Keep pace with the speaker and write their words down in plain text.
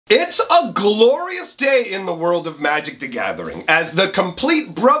a glorious day in the world of Magic the Gathering, as the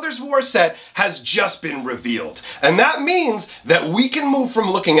complete Brothers War set has just been revealed. And that means that we can move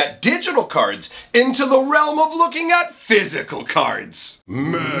from looking at digital cards into the realm of looking at physical cards.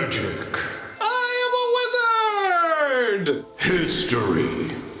 Magic. I am a wizard!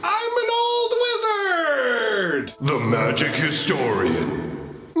 History. I'm an old wizard! The Magic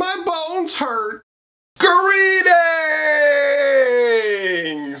Historian. My bones hurt. Greetings!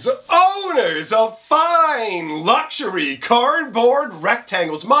 Owners of fine luxury cardboard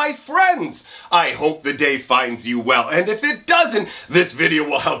rectangles, my friends! I hope the day finds you well, and if it doesn't, this video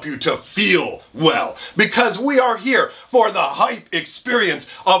will help you to feel well, because we are here for the hype experience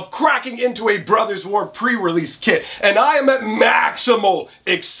of cracking into a Brothers War pre-release kit, and I am at maximal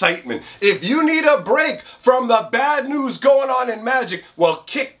excitement. If you need a break from the bad news going on in Magic, well,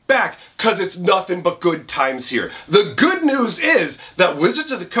 kick back, because it's nothing but good times here. The good news is that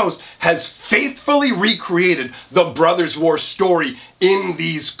Wizards of the Coast has faithfully recreated the Brothers War story in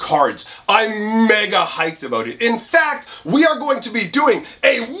these cards. I'm mega hyped about it. In fact, we are going to be doing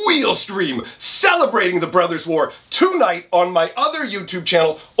a wheel stream celebrating the Brothers War tonight on my other YouTube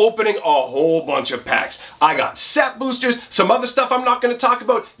channel, opening a whole bunch of packs. I got set boosters, some other stuff I'm not going to talk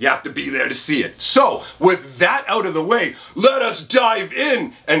about. You have to be there to see it. So, with that out of the way, let us dive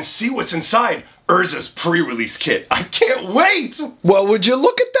in and see what's inside Urza's pre-release kit. I can't wait! Well, would you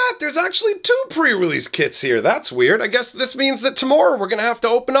look at that? There's actually 2 pre-release kits here. That's weird. I guess this means that tomorrow we're gonna have to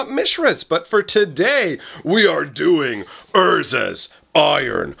open up Mishra's. But for today, we are doing Urza's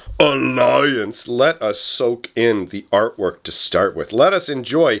Iron Alliance. Let us soak in the artwork to start with. Let us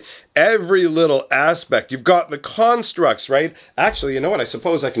enjoy every little aspect. You've got the constructs, right? Actually, you know what? I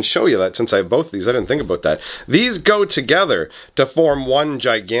suppose I can show you that since I have both of these. I didn't think about that. These go together to form one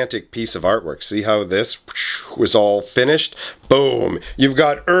gigantic piece of artwork. See how this was all finished? Boom. You've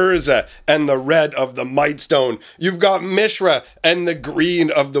got Urza and the red of the Mightstone. You've got Mishra and the green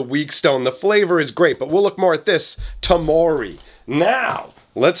of the Weakstone. The flavor is great, but we'll look more at this tomorrow. Now,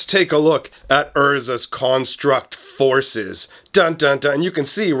 let's take a look at Urza's construct forces. Dun dun dun. You can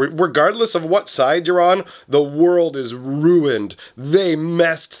see, regardless of what side you're on, the world is ruined. They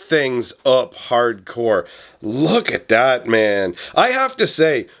messed things up hardcore. Look at that, man. I have to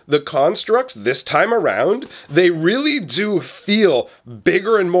say, the constructs this time around, they really do feel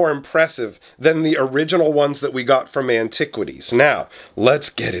bigger and more impressive than the original ones that we got from Antiquities. Now, let's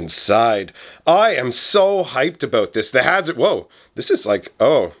get inside. I am so hyped about this. The Hazard, whoa, this is like,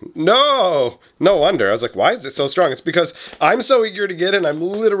 oh, no wonder. I was like, why is it so strong? It's because I'm so eager to get in, I'm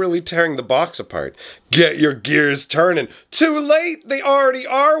literally tearing the box apart. Get your gears turning. Too late, they already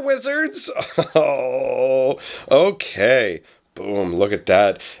are, wizards. Oh, okay. Boom, look at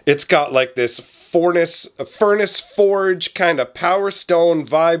that. It's got like this furnace forge kind of power stone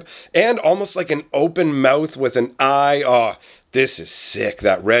vibe, and almost like an open mouth with an eye. Oh, this is sick,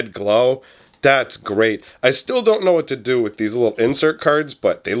 that red glow. That's great. I still don't know what to do with these little insert cards,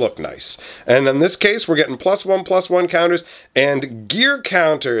 but they look nice. And in this case, we're getting +1/+1 counters and gear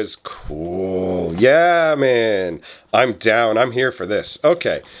counters. Cool. Yeah, man. I'm down. I'm here for this.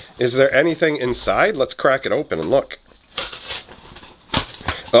 Okay. Is there anything inside? Let's crack it open and look.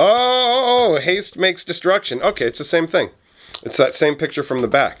 Oh, haste makes destruction. Okay, it's the same thing. It's that same picture from the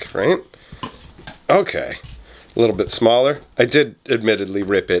back, right? Okay. A little bit smaller. I did admittedly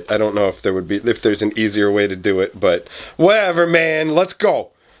rip it. I don't know if there's an easier way to do it, but whatever, man. Let's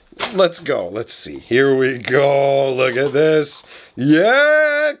go. Let's go. Let's see. Here we go. Look at this.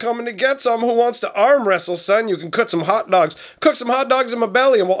 Yeah, coming to get some. Who wants to arm wrestle, son? You can cook some hot dogs. Cook some hot dogs in my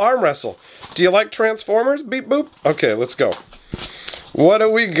belly and we'll arm wrestle. Do you like Transformers? Beep boop. Okay, let's go. What do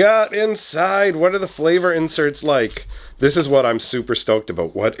we got inside? What are the flavor inserts like? This is what I'm super stoked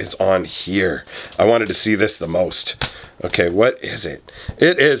about. What is on here? I wanted to see this the most. Okay, what is it?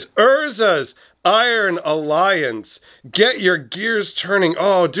 It is Urza's Iron Alliance. Get your gears turning.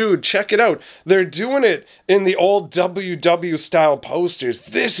 Oh, dude, check it out. They're doing it in the old WW style posters.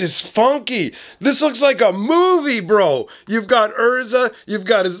 This is funky. This looks like a movie, bro. You've got Urza. You've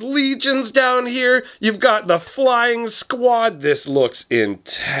got his legions down here. You've got the flying squad. This looks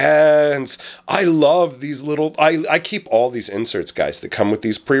intense. I love these little, I keep all these inserts, guys, that come with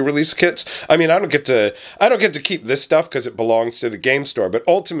these pre-release kits. I mean, I don't get to keep this stuff because it belongs to the game store, but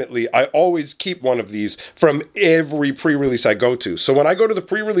ultimately I always keep one of these from every pre-release I go to. So when I go to the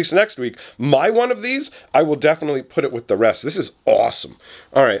pre-release next week, my one of these, I will definitely put it with the rest. This is awesome.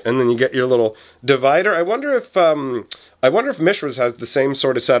 All right, and then you get your little divider. I wonder if Mishra's has the same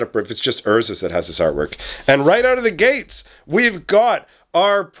sort of setup, or if it's just Urza's that has this artwork. And right out of the gates, we've got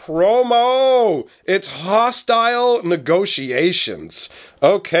our promo. It's Hostile Negotiations.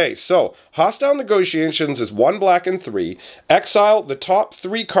 Okay, so hostile negotiations is 1 black and 3. Exile the top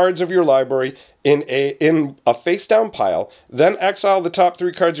 3 cards of your library in a face-down pile. Then exile the top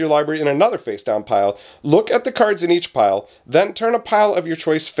 3 cards of your library in another face-down pile. Look at the cards in each pile. Then turn a pile of your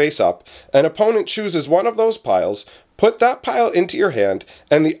choice face up. An opponent chooses one of those piles. Put that pile into your hand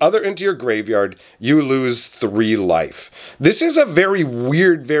and the other into your graveyard. You lose 3 life. This is a very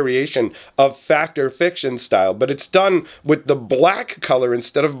weird variation of fact or fiction style, but it's done with the black color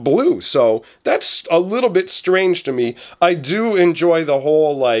instead of blue. So that's a little bit strange to me. I do enjoy the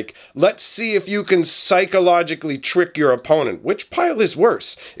whole, like, let's see if you can psychologically trick your opponent. Which pile is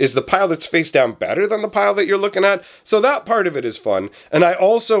worse? Is the pile that's face down better than the pile that you're looking at? So that part of it is fun. And I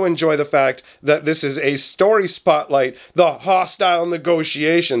also enjoy the fact that this is a story spotlight, the hostile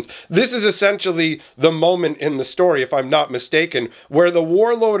negotiations. This is essentially the moment in the story, if I'm not mistaken, where the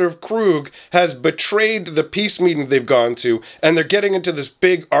warlord of Krug has betrayed the peace meeting they've gone to, and they're getting into this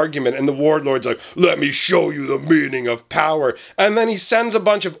big argument, and the warlord's like, let me show you the meaning of power. And then he sends a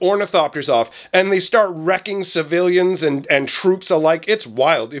bunch of ornithopters off, and they start wrecking civilians and troops alike. It's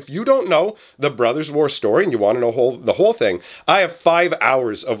wild. If you don't know the Brothers War story and you want to know the whole thing, I have 5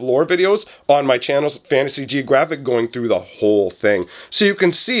 hours of lore videos on my channel's Fantasy Geographic going through the whole thing. So you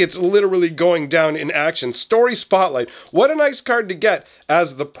can see it's literally going down in action. Story spotlight. What a nice card to get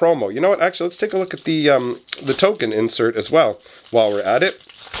as the promo. You know what? Actually, let's take a look at the token insert as well while we're at it.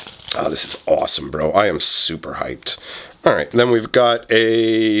 Oh, this is awesome, bro. I am super hyped. All right, then we've got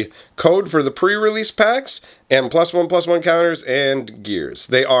a code for the pre-release packs and +1/+1 counters and gears.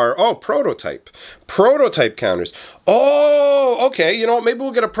 They are, oh, prototype counters. Oh, okay, you know what, maybe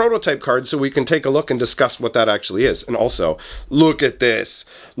we'll get a prototype card so we can take a look and discuss what that actually is. And also, look at this.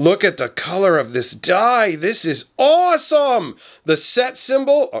 Look at the color of this die. This is awesome. The set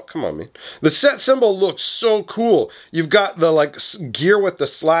symbol, oh, come on, man. The set symbol looks so cool. You've got the, like, gear with the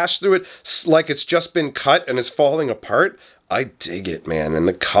slash through it, like it's just been cut and is falling apart. I dig it, man, and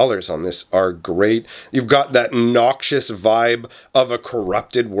the colors on this are great. You've got that noxious vibe of a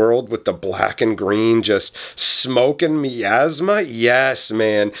corrupted world with the black and green just smoking miasma. Yes,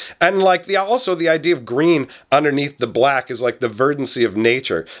 man. And like also the idea of green underneath the black is like the verdancy of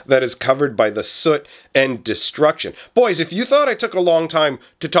nature that is covered by the soot and destruction. Boys, if you thought I took a long time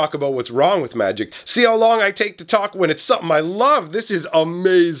to talk about what's wrong with Magic, see how long I take to talk when it's something I love. This is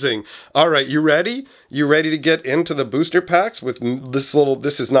amazing. All right, you ready? You ready to get into the booster packs with this little,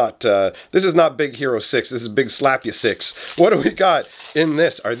 this is not Big Hero 6, this is Big Slap Ya 6. What do we got in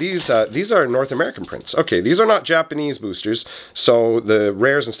this? Are these are North American prints. Okay, these are not Japanese boosters, so the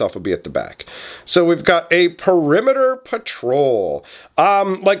rares and stuff will be at the back. So we've got a Perimeter Patrol.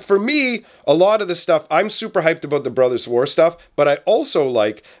 Like for me, a lot of this stuff, I'm super hyped about the Brothers War stuff, but I also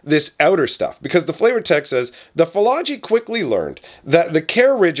like this outer stuff, because the flavor text says, the Philology quickly learned that the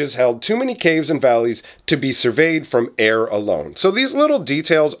Care Ridges held too many caves and valleys to be surveyed from air alone. So these little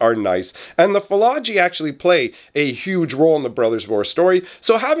details are nice, and the Philology actually play a huge role in the Brothers War story,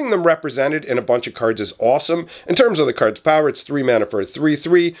 so having them represented in a bunch of cards is awesome. In terms of the card's power, it's 3 mana for a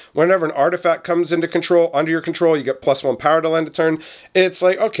 3/3. Whenever an artifact comes into control, under your control, you get +1 power to land a turn. It's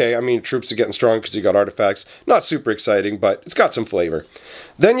like, okay, I mean, troops are getting strong because you got artifacts. Not super exciting, but it's got some flavor.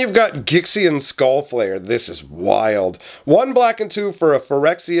 Then you've got Gixian Skullflayer. This is wild. 1 black and 2 for a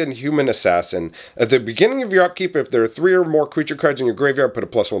Phyrexian Human Assassin. At the beginning of your upkeep, if there are 3 or more creature cards in your graveyard, put a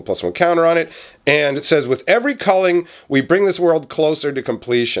 +1/+1 counter on it. And it says, with every culling, we bring this world closer to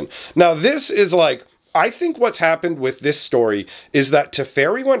completion. Now, this is like, I think what's happened with this story is that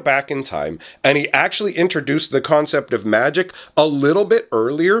Teferi went back in time and he actually introduced the concept of magic a little bit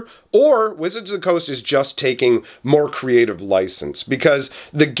earlier, or Wizards of the Coast is just taking more creative license, because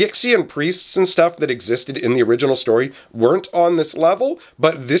the Gixian priests and stuff that existed in the original story weren't on this level,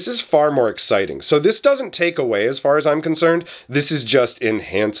 but this is far more exciting. So this doesn't take away as far as I'm concerned, this is just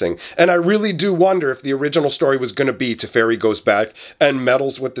enhancing. And I really do wonder if the original story was going to be Teferi goes back and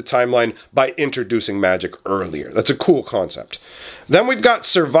meddles with the timeline by introducing magic earlier. That's a cool concept. Then we've got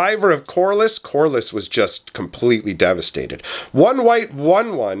Survivor of Corliss. Corliss was just completely devastated. 1 white,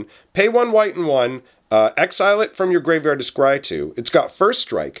 1/1, pay 1 white and 1, exile it from your graveyard to scry 2. It's got first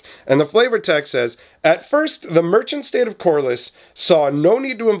strike, and the flavor text says, at first, the merchant state of Corliss saw no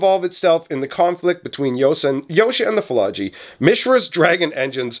need to involve itself in the conflict between Yosha and the Philology. Mishra's dragon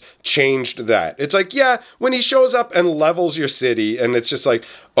engines changed that. It's like, yeah, when he shows up and levels your city, and it's just like,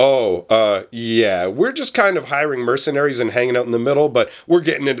 oh, yeah, we're just kind of hiring mercenaries and hanging out in the middle, but we're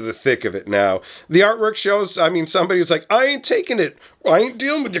getting into the thick of it now. The artwork shows, I mean, somebody's like, I ain't taking it. I ain't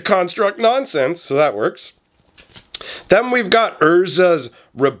dealing with your construct nonsense, so that works. Then we've got Urza's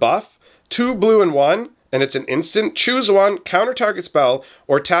Rebuff. 2 blue and 1, and it's an instant. Choose one, counter target spell,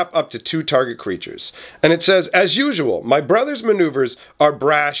 or tap up to 2 target creatures. And it says, as usual, my brother's maneuvers are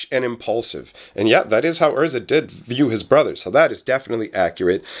brash and impulsive. And yeah, that is how Urza did view his brother, so that is definitely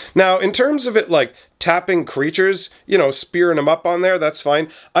accurate. Now, in terms of it like tapping creatures, you know, spearing them up on there, that's fine.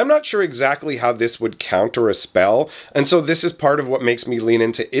 I'm not sure exactly how this would counter a spell, and so this is part of what makes me lean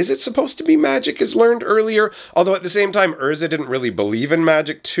into, is it supposed to be magic as learned earlier? Although at the same time, Urza didn't really believe in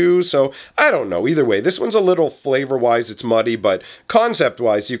magic too, so I don't know. Either way, this one's a little flavor-wise, it's muddy, but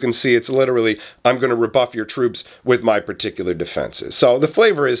concept-wise, you can see it's literally, I'm going to rebuff your troops with my particular defenses. So the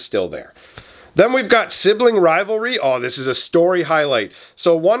flavor is still there. Then we've got Sibling Rivalry. Oh, this is a story highlight.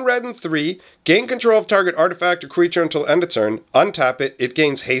 So 1 red and 3, gain control of target artifact or creature until end of turn, untap it, it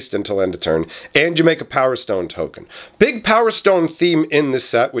gains haste until end of turn, and you make a Power Stone token. Big Power Stone theme in this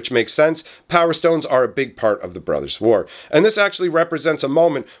set, which makes sense. Power Stones are a big part of the Brothers' War. And this actually represents a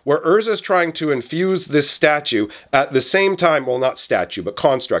moment where Urza is trying to infuse this statue at the same time, well, not statue, but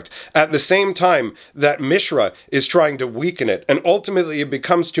construct, at the same time that Mishra is trying to weaken it, and ultimately it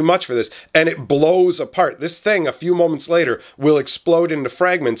becomes too much for this, and it blows apart. This thing, a few moments later, will explode into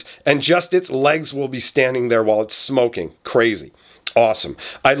fragments, and just its legs will be standing there while it's smoking. Crazy. Awesome.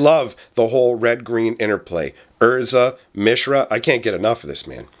 I love the whole red-green interplay. Urza, Mishra, I can't get enough of this,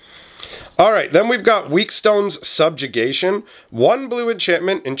 man. Alright, then we've got Weakstone's Subjugation. 1 blue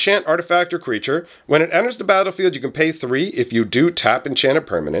enchantment, enchant artifact or creature. When it enters the battlefield, you can pay 3. If you do, tap enchanted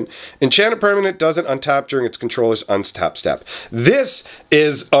permanent. Enchanted permanent doesn't untap during its controller's untap step. This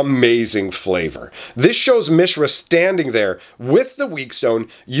is amazing flavor. This shows Mishra standing there with the Weakstone,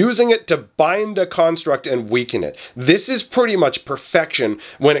 using it to bind a construct and weaken it. This is pretty much perfection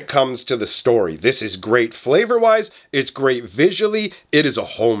when it comes to the story. This is great flavor-wise, it's great visually, it is a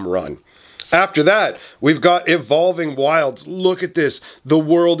home run. After that, we've got Evolving Wilds. Look at this. The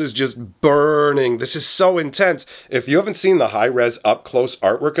world is just burning. This is so intense. If you haven't seen the high-res up-close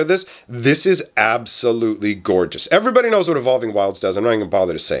artwork of this, this is absolutely gorgeous. Everybody knows what Evolving Wilds does. I'm not even going to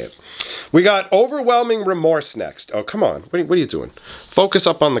bother to say it. We got Overwhelming Remorse next. Oh, come on. What are you doing? Focus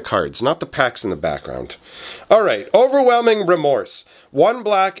up on the cards, not the packs in the background. All right, Overwhelming Remorse. 1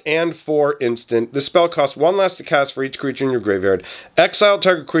 black and 4 instant. The spell costs 1 less to cast for each creature in your graveyard. Exile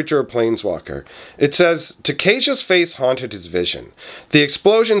target creature or planeswalker. It says, Takesha's face haunted his vision. The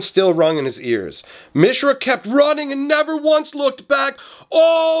explosion still rung in his ears. Mishra kept running and never once looked back.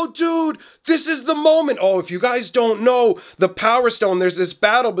 Oh, dude, this is the moment. Oh, if you guys don't know, the Power Stone, there's this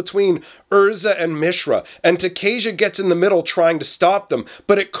battle between Urza and Mishra, and Takesha gets in the middle trying to stop them,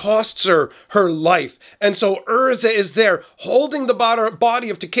 but it costs her her life. And so Urza is there holding the body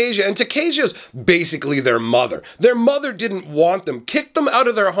of Takesha, and Takesha's basically their mother. Their mother didn't want them, kicked them out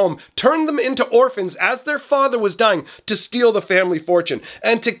of their home, turned them into orphans as their father was dying to steal the family fortune.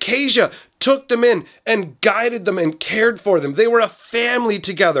 And Takesha took them in and guided them and cared for them. They were a family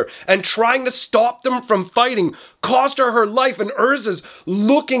together, and trying to stop them from fighting cost her her life. And Urza's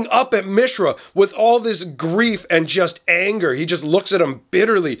looking up at Mishra with all this grief and just anger. He just looks at him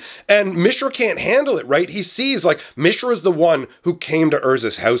bitterly, and Mishra can't handle it, right? He sees like Mishra is the one who came to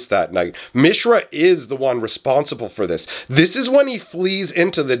Urza's house that night. Mishra is the one responsible for this. This is when he flees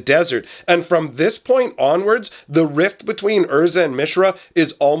into the desert, and from this point onwards, the rift between Urza and Mishra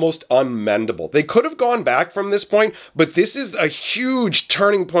is almost unmanageable. They could have gone back from this point, but this is a huge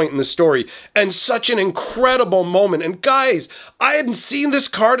turning point in the story and such an incredible moment. And guys, I hadn't seen this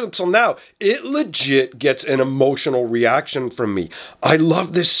card until now. It legit gets an emotional reaction from me. I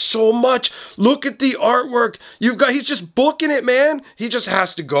love this so much. Look at the artwork. He's just booking it, man. He just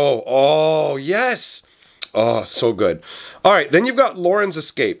has to go. Oh, yes. Oh, so good. All right, then you've got Lauren's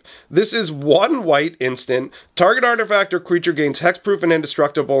Escape. This is 1 white instant. Target artifact or creature gains hexproof and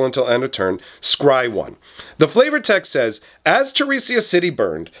indestructible until end of turn. Scry 1. The flavor text says, as Teresia City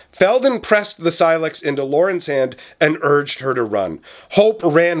burned, Feldon pressed the Silex into Lauren's hand and urged her to run. Hope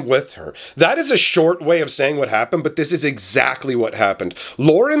ran with her. That is a short way of saying what happened, but this is exactly what happened.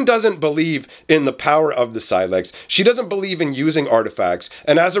 Lauren doesn't believe in the power of the Silex. She doesn't believe in using artifacts,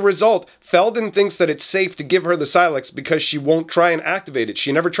 and as a result, Feldon thinks that it's safe to give her the Silex because she won't try and activate it.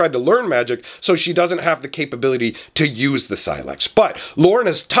 She never tried to learn magic, so she doesn't have the capability to use the Silex. But Lauren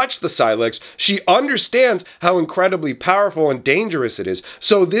has touched the Silex. She understands how incredibly powerful and dangerous it is.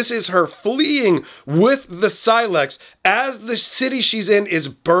 So this is her fleeing with the Silex as the city she's in is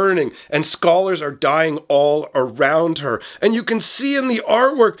burning and scholars are dying all around her. And you can see in the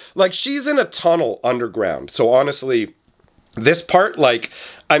artwork, like she's in a tunnel underground. So honestly, this part, like,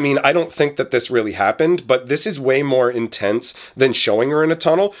 I mean, I don't think that this really happened, but this is way more intense than showing her in a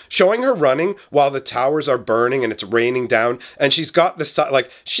tunnel. Showing her running while the towers are burning and it's raining down, and she's got the, like,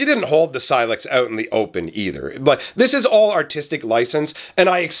 she didn't hold the Silex out in the open either. But this is all artistic license, and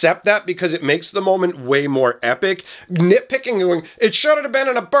I accept that because it makes the moment way more epic. Nitpicking, going, it should have been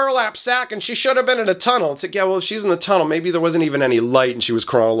in a burlap sack and she should have been in a tunnel. It's like, yeah, well, if she's in the tunnel, maybe there wasn't even any light and she was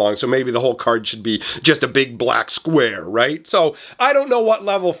crawling along, so maybe the whole card should be just a big black square, right? So I don't know what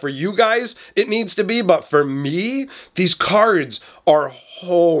level for you guys it needs to be, but for me, these cards are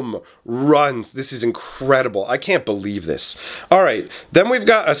home runs. This is incredible. I can't believe this. All right, then we've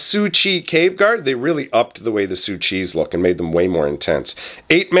got a Su-Chi Cave Guard. They really upped the way the Su-Chis look and made them way more intense.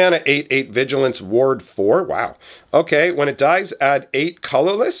 8 mana, 8/8 Vigilance, Ward 4. Wow. Okay, when it dies, add 8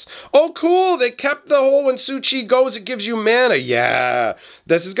 colorless. Oh, cool. They kept the whole when Su-Chi goes, it gives you mana. Yeah,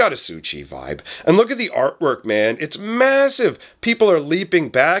 this has got a Su-Chi vibe. And look at the artwork, man. It's massive. People are leaping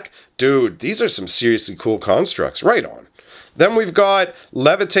back. Dude, these are some seriously cool constructs. Right on. Then we've got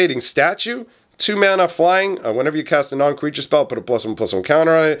Levitating Statue, 2 mana flying. Whenever you cast a non-creature spell, put a +1/+1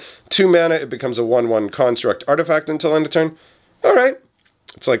 counter on it. 2 mana, it becomes a 1/1 construct artifact until end of turn. All right.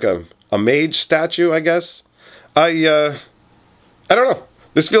 It's like a mage statue, I guess. I don't know.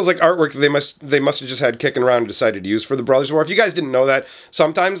 This feels like artwork that they must have just had kicking around and decided to use for the Brothers War. If you guys didn't know that,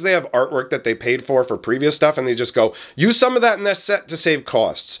 sometimes they have artwork that they paid for previous stuff, and they just go, use some of that in this set to save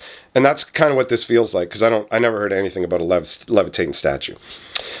costs. And that's kind of what this feels like, because I never heard anything about a levitating statue.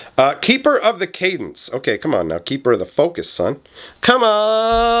 Keeper of the Cadence. Okay, come on now. Keeper of the Focus, son. Come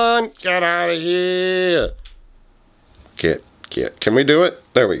on! Get out of here! Can we do it?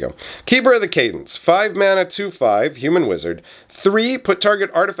 There we go. Keeper of the Cadence. 5 mana, 2/5, human wizard. 3, put target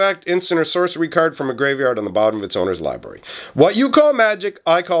artifact, instant, or sorcery card from a graveyard on the bottom of its owner's library. What you call magic,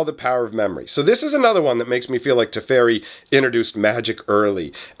 I call the power of memory. So this is another one that makes me feel like Teferi introduced magic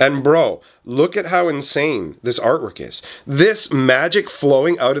early. And bro, look at how insane this artwork is. This magic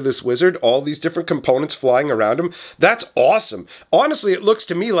flowing out of this wizard, all these different components flying around him, that's awesome. Honestly, it looks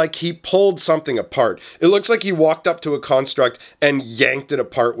to me like he pulled something apart. It looks like he walked up to a construct and yanked it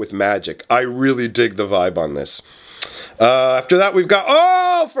apart with magic. I really dig the vibe on this. After that, we've got,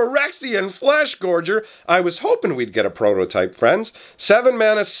 Phyrexian Flesh Gorger. I was hoping we'd get a prototype, friends. 7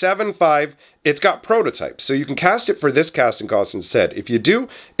 mana, 7/5. It's got prototypes, so you can cast it for this casting cost instead. If you do,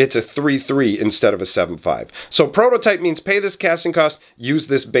 it's a 3/3 instead of a 7/5. So prototype means pay this casting cost, use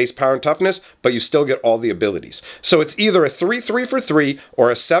this base power and toughness, but you still get all the abilities. So it's either a 3/3 for 3 or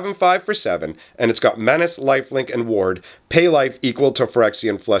a 7/5 for 7, and it's got Menace, Lifelink, and Ward. Pay life equal to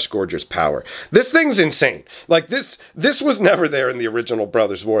Phyrexian Flesh Gorger's power. This thing's insane. Like, this was never there in the original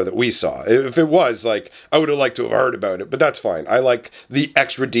Brothers War that we saw. If it was, like, I would have liked to have heard about it, but that's fine. I like the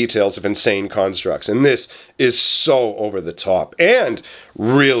extra details of insane constructs, and this is so over the top and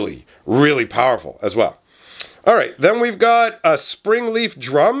really, really powerful as well. All right, then we've got a Springleaf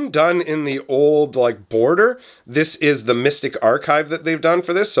Drum done in the old, like, border. This is the Mystic Archive that they've done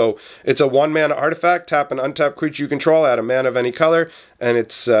for this. So it's a 1 mana artifact, tap an untapped creature you control, add a mana of any color, and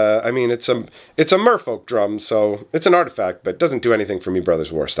it's I mean, it's a merfolk drum, so it's an artifact, but it doesn't do anything for me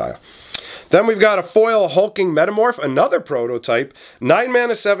Brothers War style. Then we've got a foil Hulking Metamorph, another prototype, 9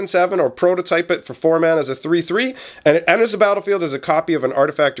 mana, 7/7, or prototype it for 4 mana as a 3/3, and it enters the battlefield as a copy of an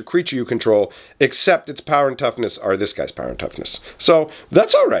artifact or creature you control, except its power and toughness are this guy's power and toughness. So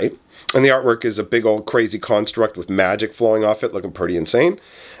that's all right. And the artwork is a big old crazy construct with magic flowing off it, looking pretty insane.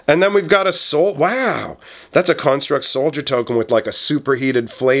 And then we've got a soul. Wow, that's a construct soldier token with like a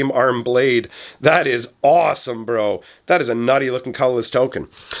superheated flame arm blade. That is awesome, bro. That is a nutty looking colorless token.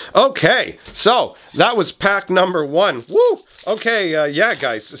 Okay, so that was pack number 1. Woo! Okay, yeah,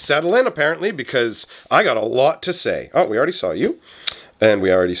 guys, settle in apparently because I got a lot to say. Oh, we already saw you. And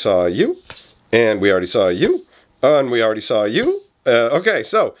we already saw you. And we already saw you. And we already saw you. Okay,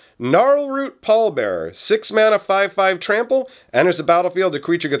 so Gnarlroot Pallbearer, 6 mana, 5/5 trample, enters the battlefield, the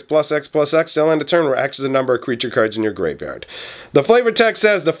creature gets +X/+X till end of turn, where X is the number of creature cards in your graveyard. The flavor text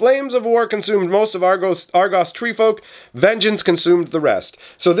says, the flames of war consumed most of Argos treefolk, vengeance consumed the rest.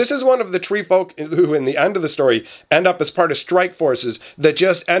 So this is one of the treefolk who, in the end of the story, end up as part of strike forces that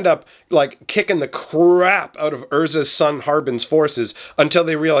just end up, like, kicking the crap out of Urza's son Harbin's forces until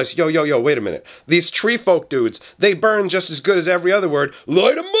they realize, yo, wait a minute. These treefolk dudes, they burn just as good as every other word.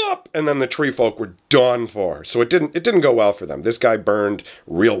 Light them up! And then the treefolk were done for. So it didn't go well for them. This guy burned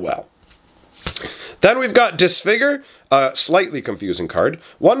real well. Then we've got Disfigure, a slightly confusing card.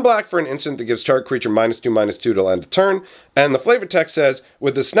 1 black for an instant that gives target creature -2/-2 till end of turn. And the flavor text says,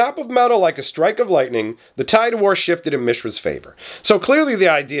 with the snap of metal like a strike of lightning, the tide of war shifted in Mishra's favor. So clearly the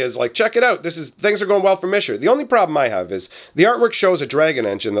idea is like, check it out, things are going well for Mishra. The only problem I have is the artwork shows a dragon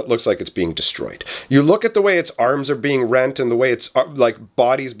engine that looks like it's being destroyed. You look at the way its arms are being rent and the way its like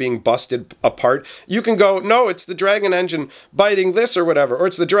body's being busted apart. You can go, no, it's the dragon engine biting this or whatever, or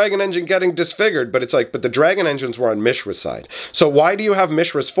it's the dragon engine getting disfigured, but it's like, but the dragon engines were on Mishra's side. So why do you have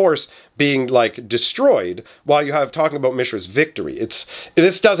Mishra's force being like destroyed while you have talking about Mishra's victory?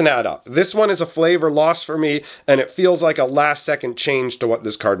 This doesn't add up. This one is a flavor loss for me, and it feels like a last second change to what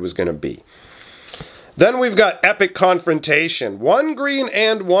this card was going to be. Then we've got Epic Confrontation. 1 green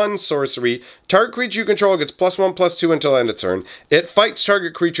and 1 sorcery. Target creature you control gets +1/+2 until end of turn. It fights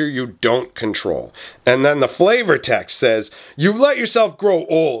target creature you don't control. And then the flavor text says, you've let yourself grow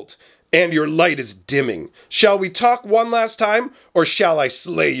old, and your light is dimming. Shall we talk one last time, or shall I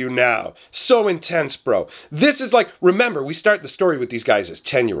slay you now? So intense, bro. This is like, remember, we start the story with these guys as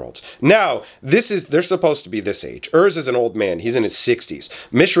 10-year-olds. Now, they're supposed to be this age. Urz is an old man. He's in his 60s.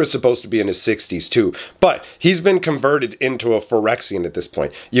 Mishra is supposed to be in his 60s too. But he's been converted into a Phyrexian at this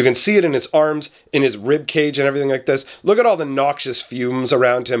point. You can see it in his arms, in his rib cage and everything like this. Look at all the noxious fumes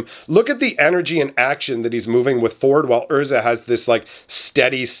around him. Look at the energy and action that he's moving with forward, while Urza has this like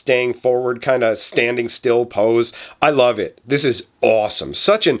steady staying forward kind of standing still pose. I love it. This is awesome.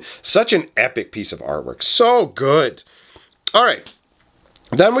 Such an epic piece of artwork. So good. All right.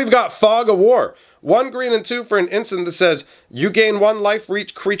 Then we've got Fog of War. 1 green and 2 for an instant that says, you gain 1 life for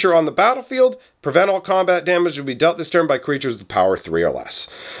each creature on the battlefield. Prevent all combat damage will be dealt this turn by creatures with power 3 or less.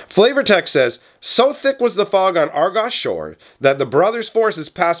 Flavor text says, so thick was the fog on Argos shore that the brothers' forces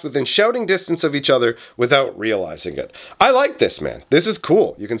passed within shouting distance of each other without realizing it. I like this, man. This is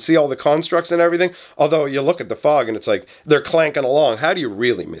cool. You can see all the constructs and everything. Although you look at the fog and it's like they're clanking along. How do you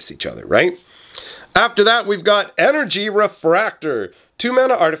really miss each other, right? After that, we've got Energy Refractor. 2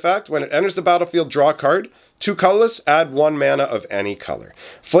 mana artifact. When it enters the battlefield, draw a card. 2 colorless, add 1 mana of any color.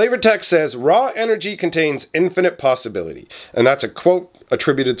 Flavor text says, raw energy contains infinite possibility. And that's a quote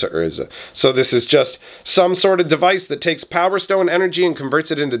attributed to Urza. So this is just some sort of device that takes Power Stone energy and converts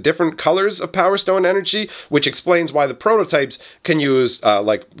it into different colors of Power Stone energy, which explains why the prototypes can use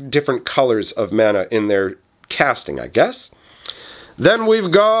like different colors of mana in their casting, I guess. Then we've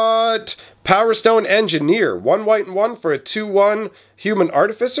got Power Stone Engineer. 1 white and 1 for a 2/1 human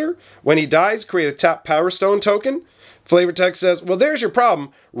artificer. When he dies, create a tap Power Stone token. Flavor text says, well, there's your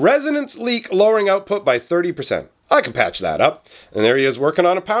problem. Resonance leak lowering output by 30%. I can patch that up. And there he is working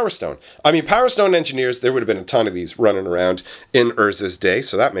on a Power Stone. I mean, Power Stone Engineers, there would have been a ton of these running around in Urza's day,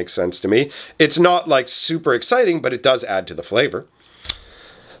 so that makes sense to me. It's not like super exciting, but it does add to the flavor.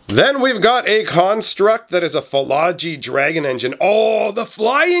 Then we've got a construct that is a Philology Dragon Engine. Oh, the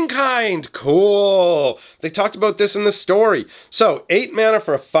flying kind! Cool! They talked about this in the story. So, 8 mana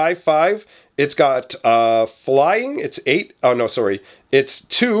for a 5/5. It's got flying. It's 8. Oh, no, sorry. It's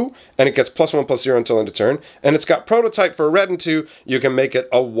 2, and it gets +1/+0 until end of turn. And it's got prototype for a red and 2. You can make it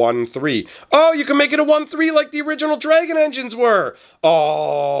a 1/3. Oh, you can make it a 1/3 like the original Dragon Engines were.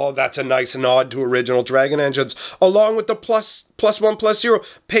 Oh, that's a nice nod to original Dragon Engines. Along with the +1/+0.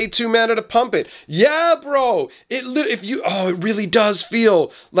 Pay 2 mana to pump it. Yeah, bro. It really does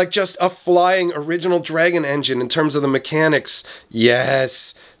feel like just a flying original Dragon Engine in terms of the mechanics.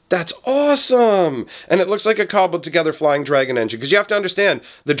 Yes. That's awesome! And it looks like a cobbled together flying dragon engine. Because you have to understand,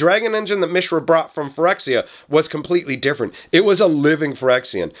 the dragon engine that Mishra brought from Phyrexia was completely different. It was a living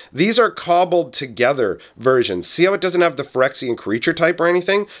Phyrexian. These are cobbled together versions. See how it doesn't have the Phyrexian creature type or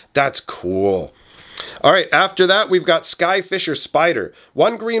anything? That's cool. Alright, after that, we've got Skyfisher Spider.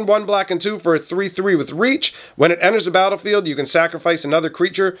 1 green, 1 black, and 2 for a 3/3 with reach. When it enters the battlefield, you can sacrifice another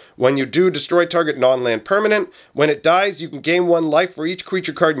creature. When you do, destroy target non-land permanent. When it dies, you can gain 1 life for each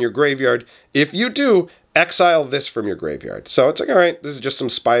creature card in your graveyard. If you do, exile this from your graveyard. So it's like, alright, this is just some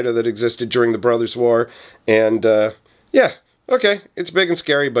spider that existed during the Brothers' War. And, yeah. Okay, it's big and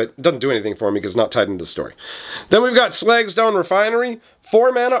scary, but it doesn't do anything for me because it's not tied into the story. Then we've got Slagstone Refinery.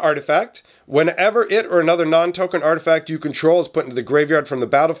 4 mana artifact. Whenever it or another non-token artifact you control is put into the graveyard from the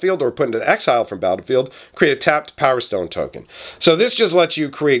battlefield or put into exile from battlefield, create a tapped Power Stone token. So this just lets you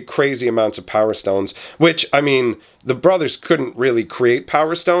create crazy amounts of Power Stones, which, I mean, the brothers couldn't really create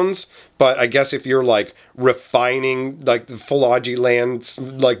Power Stones, but I guess if you're, like, refining, like, the Philology lands,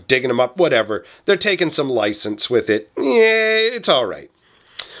 like, digging them up, whatever, they're taking some license with it. Yeah, it's all right.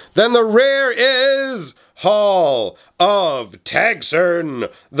 Then the rare is Hall of Tagsern.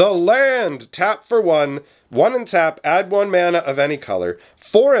 The land. Tap for 1. 1 and tap, add 1 mana of any color.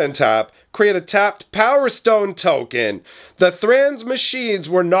 4 and tap, create a tapped Power Stone token. The Thran's machines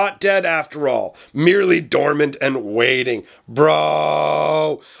were not dead after all, merely dormant and waiting.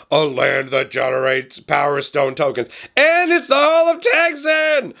 Bro, a land that generates Power Stone tokens. And it's the Hall of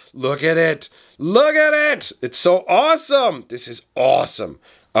Tagsern! Look at it. Look at it. It's so awesome. This is awesome.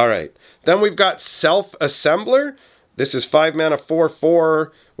 All right. Then we've got Self-Assembler. This is 5 mana,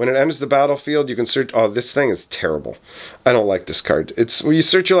 4/4. When it enters the battlefield, you can search... Oh, this thing is terrible. I don't like this card. It's when you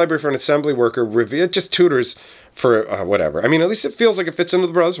search your library for an assembly worker, reveal it just tutors for whatever. I mean, at least it feels like it fits into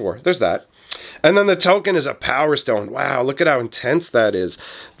the Brothers War. There's that. And then the token is a Power Stone. Wow, look at how intense that is.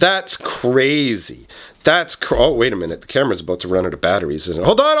 That's crazy. Oh, wait a minute. The camera's about to run out of batteries.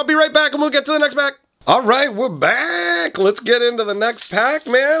 Hold on, I'll be right back and we'll get to the next pack. All right, we're back. Let's get into the next pack,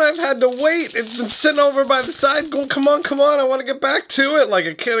 man. I've had to wait. It's been sitting over by the side going, come on. I want to get back to it like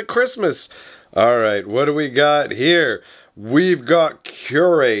a kid at Christmas. All right, what do we got here? We've got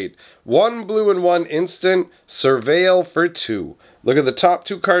Curate. 1 blue and 1 instant. Surveil for 2. Look at the top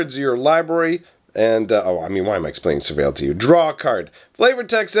 2 cards of your library. And, why am I explaining Surveil to you? Draw a card. Flavor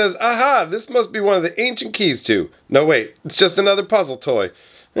text says, aha, this must be one of the ancient keys to. No, wait, it's just another puzzle toy.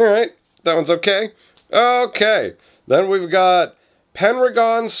 All right, that one's okay. Okay, then we've got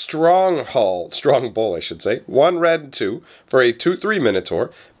Pendragon Strongbull, I should say. 1 red and 2 for a 2/3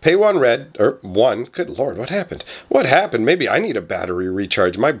 Minotaur. Pay 1 red, or 1. Good lord, what happened? What happened? Maybe I need a battery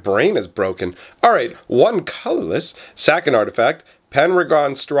recharge. My brain is broken. All right, 1 colorless. Sack an artifact.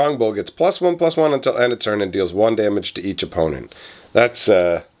 Pendragon Strongbull gets +1/+1 until end of turn and deals 1 damage to each opponent. That's,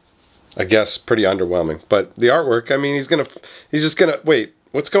 I guess, pretty underwhelming. But the artwork, I mean, he's just gonna, wait,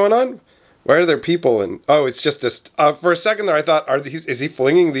 what's going on? Why are there people? And oh, it's just this. For a second there, I thought, is he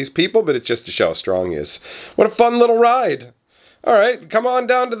flinging these people? But it's just to show how strong he is. What a fun little ride! All right, come on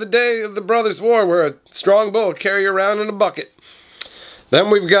down to the day of the Brothers' War, where a strong bull will carry you around in a bucket.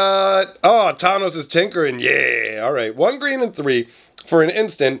 Then we've got Thanos is tinkering. Yeah, all right. 1 green and 3 for an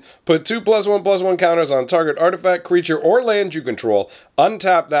instant. Put 2 +1/+1 counters on target artifact, creature, or land you control.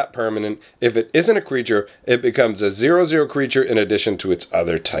 Untap that permanent. If it isn't a creature, it becomes a 0/0 creature in addition to its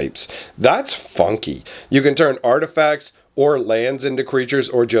other types. That's funky. You can turn artifacts or lands into creatures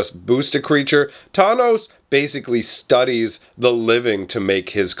or just boost a creature. Thanos basically studies the living to make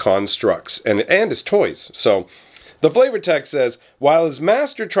his constructs and his toys. So the flavor text says, while his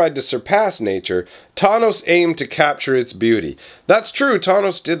master tried to surpass nature, Thanos aimed to capture its beauty. That's true,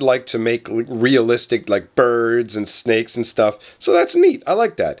 Thanos did like to make realistic, like birds and snakes and stuff, so that's neat, I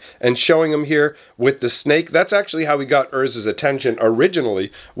like that. And showing him here with the snake, that's actually how he got Urza's attention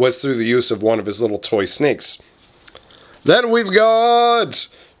originally, was through the use of one of his little toy snakes. Then we've got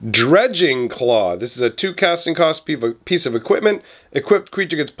Dredging Claw. This is a 2 casting cost piece of equipment. Equipped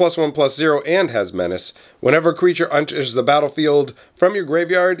creature gets +1/+0 and has menace. Whenever a creature enters the battlefield from your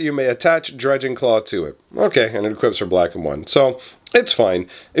graveyard, you may attach Dredging Claw to it. Okay, and it equips for black and 1. So, it's fine.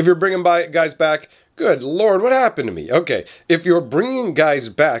 If you're bringing guys back, good lord, what happened to me? Okay, if you're bringing guys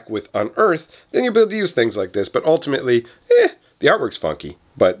back with Unearth, then you'll be able to use things like this. But ultimately, the artwork's funky,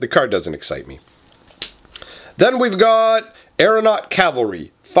 but the card doesn't excite me. Then we've got Aeronaut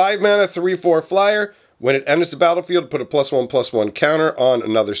Cavalry. 5 mana, 3/4 flyer. When it enters the battlefield, put a +1/+1 counter on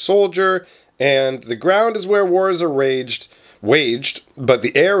another soldier. And the ground is where wars are waged, but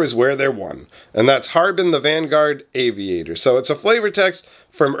the air is where they're won. And that's Harbin the Vanguard Aviator. So it's a flavor text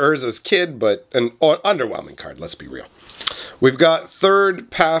from Urza's Kid, but an underwhelming card, let's be real. We've got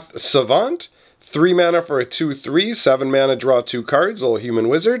Third Path Savant. 3 mana for a 2/3. 7 mana, draw 2 cards, little human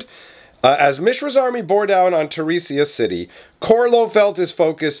wizard. As Mishra's army bore down on Teresia City, Corlo felt his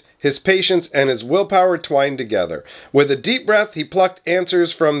focus, his patience, and his willpower twined together. With a deep breath, he plucked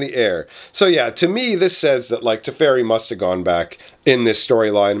answers from the air. So yeah, to me, this says that, like, Teferi must have gone back in this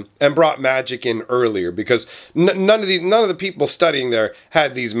storyline and brought magic in earlier, because none of the people studying there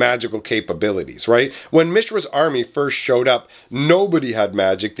had these magical capabilities, right? When Mishra's army first showed up, nobody had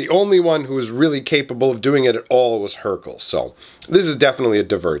magic. The only one who was really capable of doing it at all was Hercule. So this is definitely a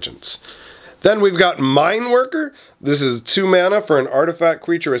divergence. Then we've got Mine Worker. This is 2 mana for an artifact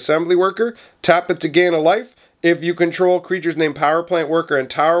creature assembly worker. Tap it to gain a life. If you control creatures named Power Plant Worker and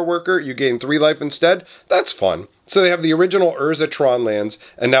Tower Worker, you gain 3 life instead. That's fun. So they have the original Urza Tron lands,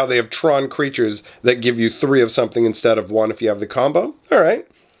 and now they have Tron creatures that give you 3 of something instead of 1 if you have the combo. Alright.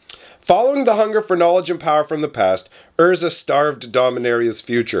 Following the hunger for knowledge and power from the past, Urza starved Dominaria's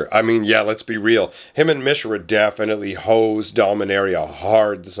future. I mean, yeah, let's be real. Him and Mishra definitely hosed Dominaria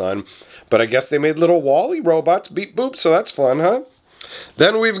hard, son. But I guess they made little Wall-E robots, beep boop, so that's fun, huh?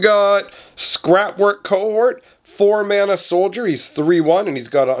 Then we've got Scrapwork Cohort, 4 mana soldier. He's 3/1 and he's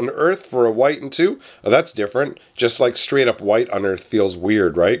got Unearth for a white and 2. Oh, that's different. Just like straight up white Unearth feels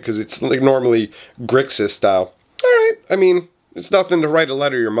weird, right? Because it's like normally Grixis style. Alright, I mean, it's nothing to write a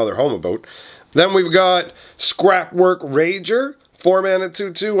letter to your mother home about. Then we've got Scrapwork Rager, 4 mana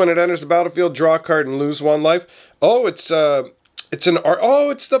 2/2. When it enters the battlefield, draw a card and lose 1 life. Oh, it's the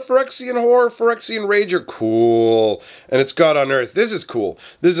Phyrexian Horror, Phyrexian Rager. Cool. And it's got Unearth. This is cool.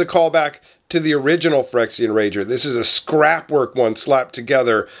 This is a callback to the original Phyrexian Rager. This is a Scrapwork one slapped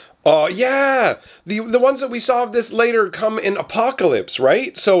together. Oh, yeah. The ones that we saw of this later come in Apocalypse,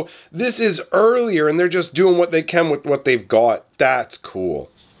 right? So this is earlier, and they're just doing what they can with what they've got. That's cool.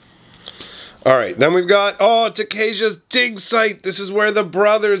 All right, then we've got, Takesia's Dig Site. This is where the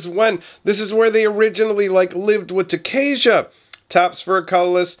brothers went. This is where they originally, lived with Takesia. Taps for a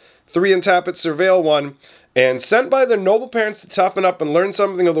colorless, 3 and tap it, surveil 1. And sent by their noble parents to toughen up and learn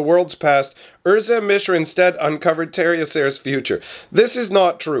something of the world's past, Urza and Mishra instead uncovered Terriasair's future. This is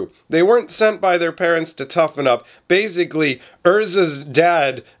not true. They weren't sent by their parents to toughen up. Basically, Urza's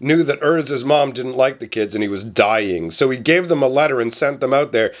dad knew that Urza's mom didn't like the kids and he was dying. So he gave them a letter and sent them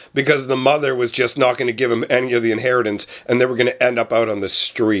out there because the mother was just not going to give him any of the inheritance and they were going to end up out on the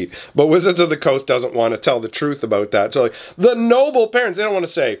street. But Wizards of the Coast doesn't want to tell the truth about that. So the noble parents, they don't want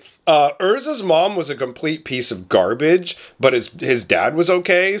to say, Urza's mom was a complete piece of garbage, but his dad was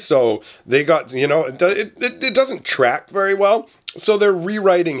okay, so they got, it doesn't track very well. So they're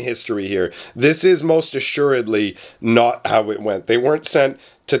rewriting history here. This is most assuredly not how it went. They weren't sent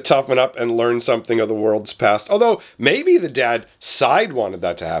to toughen up and learn something of the world's past. Although maybe the dad side wanted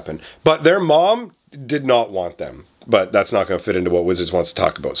that to happen, but their mom did not want them. But that's not going to fit into what Wizards wants to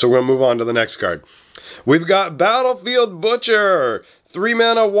talk about. So we're going to move on to the next card. We've got Battlefield Butcher. 3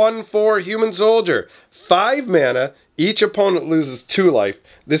 mana, 1/4 human soldier. 5 mana, each opponent loses 2 life.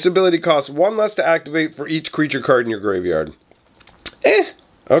 This ability costs 1 less to activate for each creature card in your graveyard.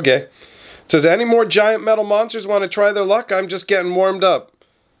 Okay. It says, any more giant metal monsters want to try their luck? I'm just getting warmed up.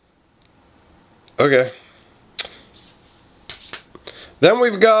 Okay. Then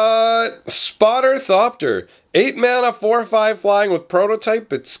we've got Spotter Thopter. 8 mana, 4/5 flying with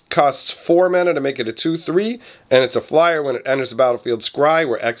prototype. It costs 4 mana to make it a 2/3. And it's a flyer when it enters the battlefield. Scry,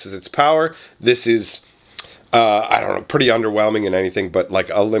 where X is its power. This is, pretty underwhelming in anything but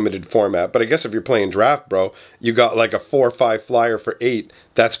a limited format. But I guess if you're playing draft, bro, you got a 4/5 flyer for 8.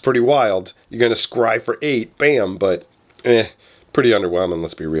 That's pretty wild. You're going to scry for 8. Bam. But, pretty underwhelming,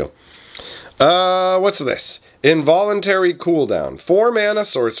 let's be real. What's this? Involuntary Cooldown. 4 mana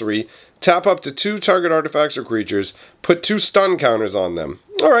sorcery. Tap up to 2 target artifacts or creatures. Put 2 stun counters on them.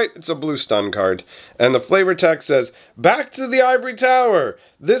 Alright, it's a blue stun card. And the flavor text says, back to the Ivory Tower.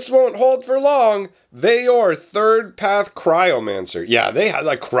 This won't hold for long. Vayor, Third Path Cryomancer. Yeah, they had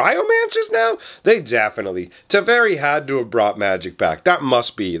cryomancers now? They definitely. Teferi had to have brought Magic back. That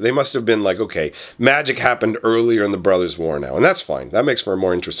must be. They must have been okay, Magic happened earlier in the Brothers' War now. And that's fine. That makes for a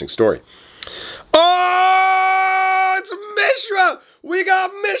more interesting story. Oh, it's Mishra! We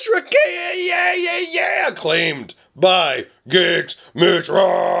got Mishra! Yeah! Claimed by Geeks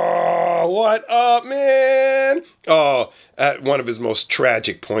Mishra! What up, man? Oh, at one of his most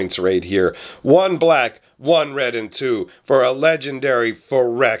tragic points right here. 1 black, 1 red, and 2 for a legendary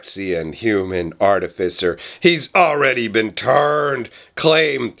Phyrexian human artificer. He's already been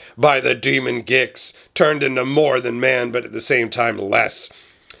claimed by the demon Gix, turned into more than man, but at the same time less.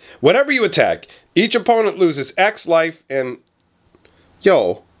 Whenever you attack, each opponent loses X life and...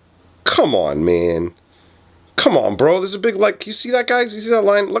 Yo, come on, man. Come on, bro. There's a big, you see that, guys? You see that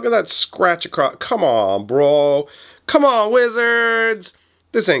line? Look at that scratch across. Come on, bro. Come on, Wizards.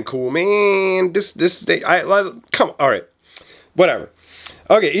 This ain't cool, man. Come on. All right. Whatever.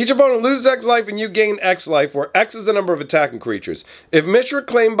 Okay, each opponent loses X life and you gain X life, where X is the number of attacking creatures. If Mishra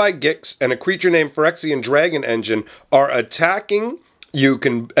claimed by Gix and a creature named Phyrexian Dragon Engine are attacking... You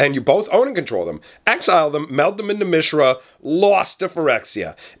both own and control them. Exile them, meld them into Mishra, lost to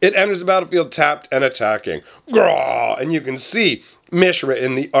Phyrexia. It enters the battlefield tapped and attacking. Graw! And you can see Mishra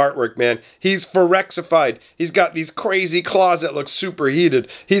in the artwork, man. He's Phyrexified. He's got these crazy claws that look superheated.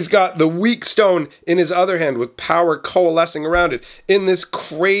 He's got the weak stone in his other hand with power coalescing around it in this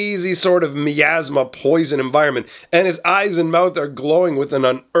crazy sort of miasma poison environment. And his eyes and mouth are glowing with an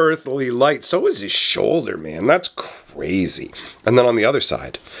unearthly light. So is his shoulder, man. That's crazy. And then on the other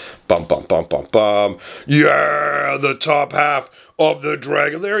side, bum, bum, bum, bum, bum. Yeah, the top half of the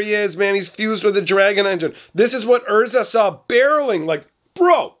dragon. There he is, man. He's fused with the dragon engine. This is what Urza saw barreling.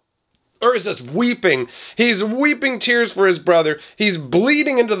 Bro, Urza's weeping. He's weeping tears for his brother. He's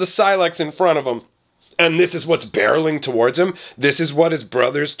bleeding into the Silex in front of him. And this is what's barreling towards him. This is what his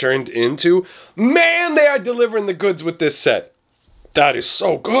brothers turned into. Man, they are delivering the goods with this set. That is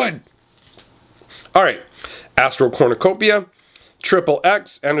so good. All right. Astral Cornucopia. Triple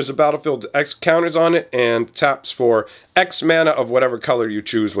X. Enters the battlefield. X counters on it. And taps for X mana of whatever color you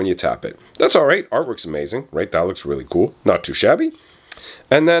choose when you tap it. That's all right. Artwork's amazing. Right? That looks really cool. Not too shabby.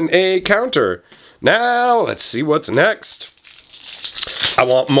 And then a counter. Now, let's see what's next. I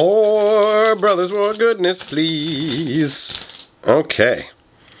want more, brothers, more goodness, please. Okay.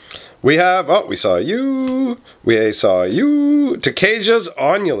 We have, oh, we saw you. We saw you. Takaja's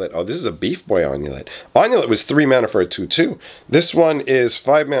Onulet. Oh, this is a Beef Boy Onulet. Onulet was 3 mana for a 2/2. This one is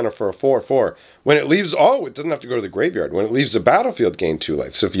 5 mana for a 4/4. When it leaves, oh, it doesn't have to go to the graveyard. When it leaves the battlefield, gain 2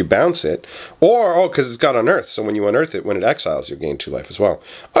 life. So if you bounce it, or, oh, because it's got unearth. So when you unearth it, when it exiles, you gain 2 life as well.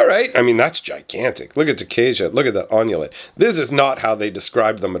 All right. I mean, that's gigantic. Look at Takaja. Look at that Onulet. This is not how they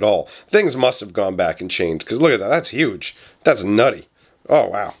described them at all. Things must have gone back and changed. Because look at that. That's huge. That's nutty. Oh,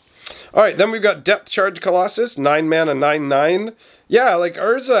 wow. All right, then we've got Depth Charge Colossus, 9 mana, 9/9. Yeah, like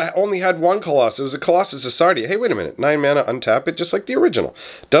Urza only had 1 Colossus. It was a Colossus Astardia. Hey, wait a minute. 9 mana, untap it, just like the original.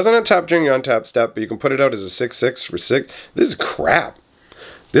 Doesn't untap during your untap step, but you can put it out as a 6/6 for 6. This is crap.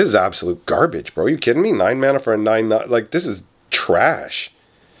 This is absolute garbage, bro. Are you kidding me? 9 mana for a 9/9. Like, this is trash.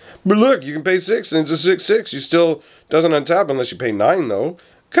 But look, you can pay 6 and it's a 6/6. You still doesn't untap unless you pay 9, though.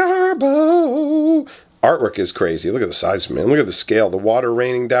 Carbo. Artwork is crazy. Look at the size, man. Look at the scale. The water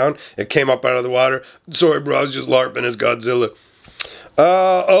raining down. It came up out of the water. Sorry, bro. I was just LARPing as Godzilla.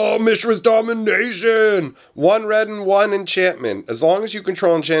 Oh, Mishra's Domination. 1 red and 1 enchantment. As long as you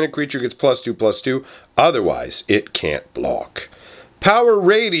control enchanted creature, gets +2/+2. Otherwise, it can't block. Power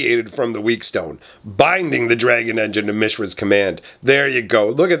radiated from the weak stone, binding the dragon engine to Mishra's command. There you go.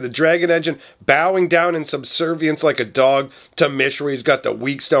 Look at the dragon engine bowing down in subservience like a dog to Mishra. He's got the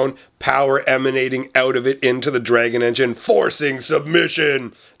weak stone, power emanating out of it into the dragon engine, forcing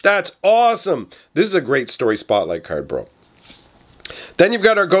submission. That's awesome. This is a great story spotlight card, bro. Then you've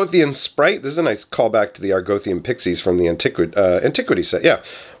got Argothian Sprite. This is a nice callback to the Argothian Pixies from the Antiquity set. Yeah.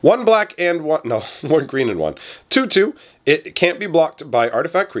 1 black and 1... No, 1 green and 1. 2/2. It can't be blocked by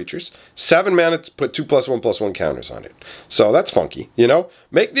artifact creatures. 7 mana to put 2+1/+1 counters on it. So that's funky, you know?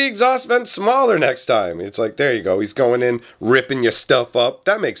 Make the exhaust vent smaller next time. It's like, there you go. He's going in, ripping your stuff up.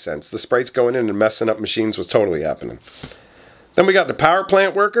 That makes sense. The Sprite's going in and messing up machines was totally happening. Then we got the Power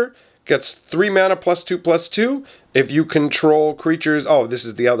Plant Worker. Gets 3 mana +2/+2. If you control creatures... Oh, this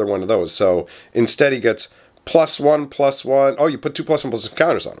is the other one of those. So instead he gets +1/+1. Oh, you put 2+1/+1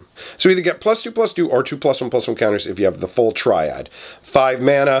 counters on him. So either get +2/+2 or 2+1/+1 counters if you have the full triad. 5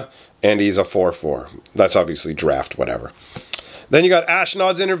 mana, and he's a 4/4. That's obviously draft, whatever. Then you got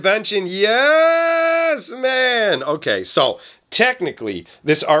Ashnod's Intervention. Yes, man! Okay, so... Technically,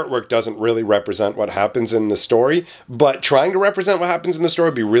 this artwork doesn't really represent what happens in the story, but trying to represent what happens in the story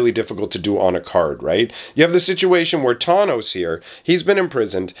would be really difficult to do on a card, right? You have the situation where Tawnos here, he's been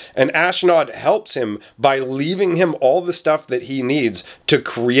imprisoned, and Ashnod helps him by leaving him all the stuff that he needs to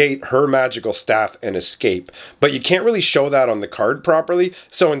create her magical staff and escape. But you can't really show that on the card properly,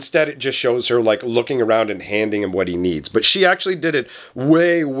 so instead it just shows her like looking around and handing him what he needs. But she actually did it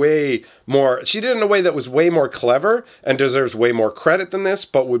way more. She did it in a way that was way more clever and deserves way more credit than this,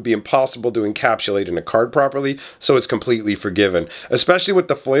 but would be impossible to encapsulate in a card properly, so it's completely forgiven. Especially with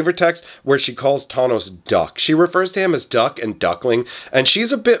the flavor text where she calls Tawnos Duck. She refers to him as Duck and Duckling, and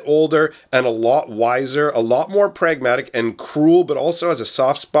she's a bit older and a lot wiser, a lot more pragmatic and cruel, but also has a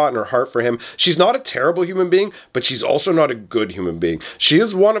soft spot in her heart for him. She's not a terrible human being, but she's also not a good human being. She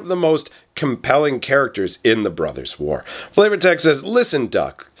is one of the most compelling characters in the Brothers' War. Flavor text says, "Listen,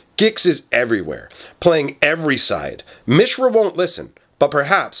 Duck. Gix is everywhere, playing every side. Mishra won't listen, but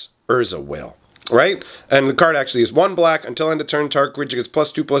perhaps Urza will." Right? And the card actually is 1 black. Until end of turn, target creature gets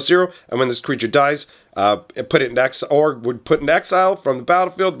 +2/+0. And when this creature dies, put it in exile, or would put in exile from the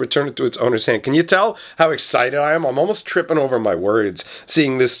battlefield, return it to its owner's hand. Can you tell how excited I am? I'm almost tripping over my words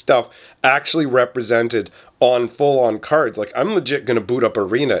seeing this stuff actually represented on full-on cards. Like, I'm legit going to boot up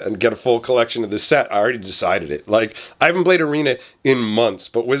Arena and get a full collection of this set. I already decided it. Like, I haven't played Arena in months,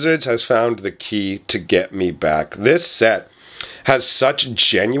 but Wizards has found the key to get me back. This set has such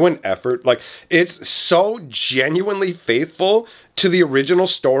genuine effort. Like, it's so genuinely faithful to the original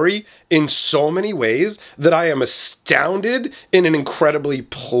story in so many ways that I am astounded in an incredibly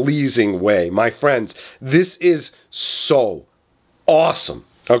pleasing way. My friends, this is so awesome.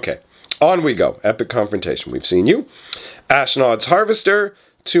 Okay. On we go. Epic Confrontation. We've seen you. Ashnod's Harvester.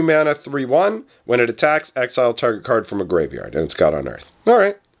 2 mana, 3/1. When it attacks, exile target card from a graveyard. And it's got Unearth.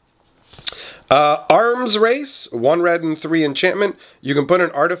 Alright. Arms Race, 1 red and 3 enchantment. You can put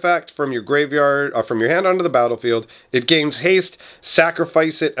an artifact from your graveyard, from your hand onto the battlefield. It gains haste.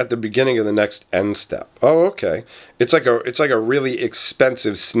 Sacrifice it at the beginning of the next end step. Oh, okay. It's like a really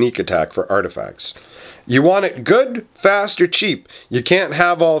expensive sneak attack for artifacts. You want it good, fast, or cheap. You can't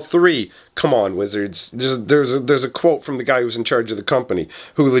have all three. Come on, Wizards. There's a quote from the guy who's in charge of the company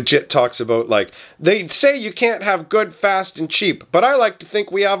who legit talks about, like, they say you can't have good, fast, and cheap, but I like to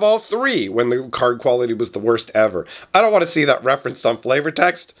think we have all three, when the card quality was the worst ever. I don't want to see that referenced on flavor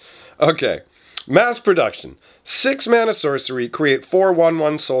text. Okay. Mass production. 6 mana sorcery, create 4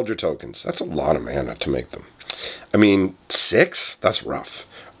 1/1 soldier tokens. That's a lot of mana to make them. I mean, 6? That's rough.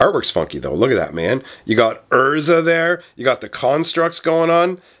 Artwork's funky, though. Look at that, man. You got Urza there. You got the constructs going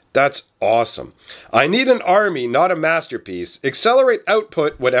on. That's awesome. I need an army, not a masterpiece. Accelerate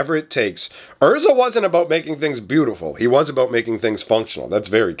output, whatever it takes. Urza wasn't about making things beautiful. He was about making things functional. That's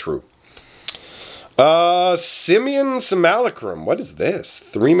very true. Simian Simulacrum. What is this?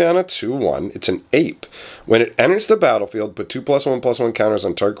 3 mana, 2/1. It's an ape. When it enters the battlefield, put 2+1/+1 counters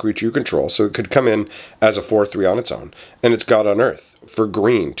on target creature you control, so it could come in as a 4/3 on its own. And it's got Unearth for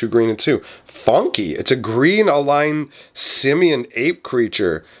green. 2 green and 2. Funky. It's a green aligned simian ape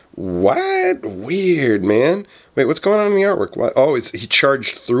creature. What? Weird, man. Wait, what's going on in the artwork? What? Oh, he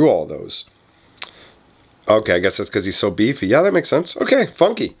charged through all those. Okay, I guess that's because he's so beefy. Yeah, that makes sense. Okay,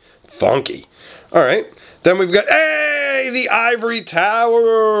 funky. Funky. All right. Then we've got, hey, the Ivory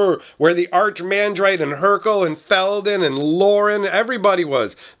Tower, where the Archmandrite and Hercule and Felden and Lauren, everybody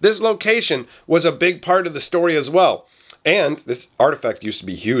was. This location was a big part of the story as well. And this artifact used to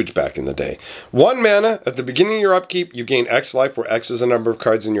be huge back in the day. 1 mana, at the beginning of your upkeep, you gain X life, where X is the number of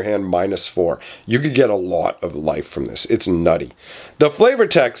cards in your hand minus 4. You could get a lot of life from this. It's nutty. The flavor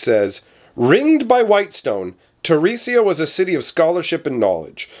text says, ringed by Whitestone, Teresia was a city of scholarship and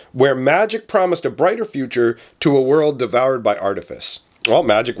knowledge, where magic promised a brighter future to a world devoured by artifice. Well,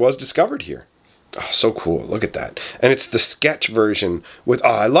 magic was discovered here. Oh, so cool. Look at that. And it's the sketch version with, oh,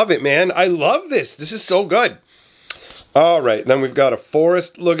 I love it, man. I love this. This is so good. All right, then we've got a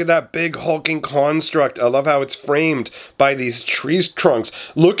forest. Look at that big hulking construct. I love how it's framed by these tree trunks.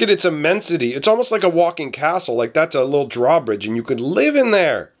 Look at its immensity. It's almost like a walking castle. Like that's a little drawbridge, and you could live in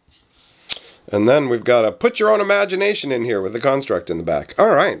there. And then we've got to put your own imagination in here with the construct in the back. All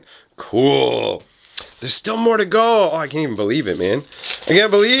right, cool. There's still more to go. Oh, I can't even believe it, man. I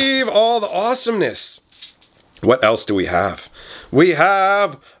can't believe all the awesomeness. What else do we have? We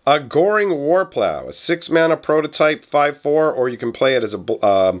have a Goring Warplow, a 6 mana prototype, 5/4, or you can play it as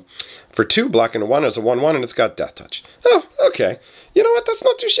a for 2 black and a 1 as a 1/1, and it's got Death Touch. Oh, okay. You know what? That's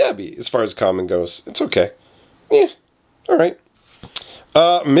not too shabby as far as common goes. It's okay. Yeah. All right.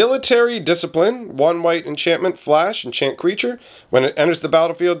 Military Discipline, 1 white enchantment, flash, enchant creature. When it enters the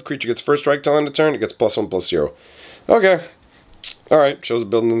battlefield, creature gets first strike till end of turn. It gets +1/+0. Okay. Alright, shows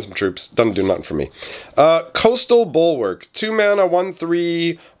building in some troops. Doesn't do nothing for me. Coastal Bulwark, 2 mana,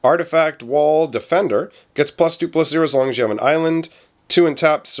 1/3, artifact, wall, defender. Gets +2/+0 as long as you have an island. 2 and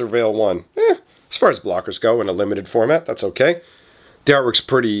tap, surveil 1. As far as blockers go in a limited format, that's okay. The artwork's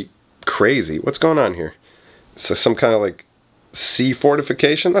pretty crazy. What's going on here? So some kind of like sea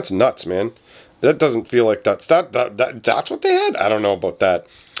fortification? That's nuts, man. That doesn't feel like that's what they had? I don't know about that.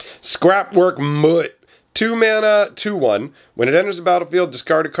 Scrapwork Mutt. 2 mana, 2/1. When it enters the battlefield,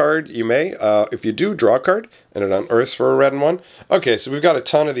 discard a card. You may. If you do, draw a card, and it unearths for a red and 1. Okay, so we've got a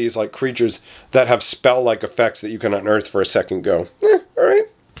ton of these like creatures that have spell-like effects that you can unearth for a second go. Alright.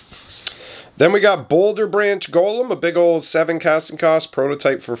 Then we got Boulder Branch Golem, a big old 7 casting cost,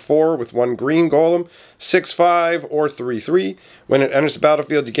 prototype for 4 with 1 green golem, 6/5 or 3/3. When it enters the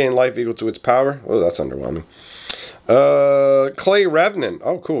battlefield, you gain life equal to its power. Oh, that's underwhelming. Clay Revenant.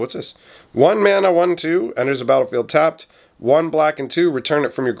 Oh, cool. What's this? 1 mana, 1/2. Enters the battlefield tapped. 1 black and 2. Return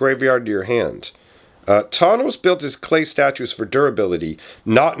it from your graveyard to your hand. Tawnos built his clay statues for durability,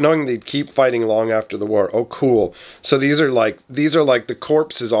 not knowing they'd keep fighting long after the war. Oh, cool. So these are like the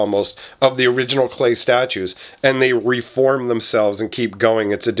corpses almost of the original clay statues, and they reform themselves and keep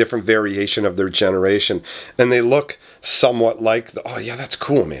going. It's a different variation of their generation, and they look somewhat like the, oh yeah, that's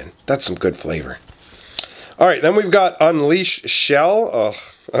cool, man. That's some good flavor. All right, then we've got Unleash Shell. Oh,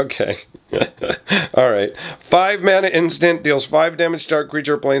 okay. All right. 5 mana instant, deals 5 damage to target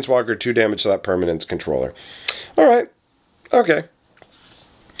creature or planeswalker, 2 damage to that permanent's controller. All right. Okay.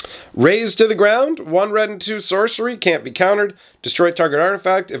 Raise to the ground, 1 red and 2 sorcery, can't be countered. Destroy target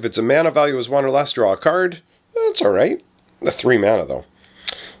artifact. If its a mana value is 1 or less, draw a card. That's all right. The 3 mana, though.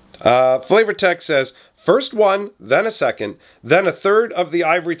 Flavor text says, First one, then a second, then a third of the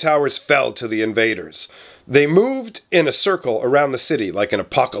ivory towers fell to the invaders. They moved in a circle around the city like an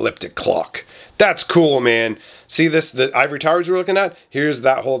apocalyptic clock. That's cool, man. See this, the ivory towers we're looking at? Here's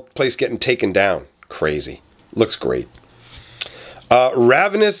that whole place getting taken down. Crazy. Looks great.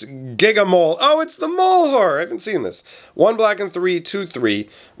 Ravenous Gigamole. Oh, it's the mole horror. I haven't seen this. 1 black and 3, 2/3.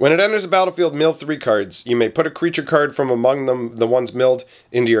 When it enters the battlefield, mill 3 cards. You may put a creature card from among them, the ones milled,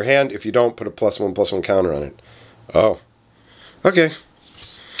 into your hand. If you don't, put a +1/+1 counter on it. Oh. Okay.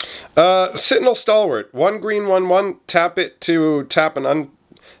 Sentinel Stalwart. 1 green, 1/1. Tap it to tap an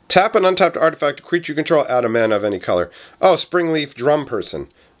untapped artifact, creature you control, add a mana of any color. Oh, Springleaf Drum Person.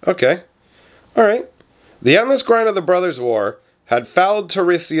 Okay. Alright. The endless grind of the Brothers' War had fouled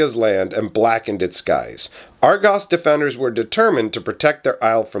Tarisia's land and blackened its skies. Argoth defenders were determined to protect their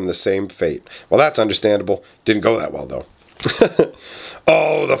isle from the same fate. Well, that's understandable. Didn't go that well, though.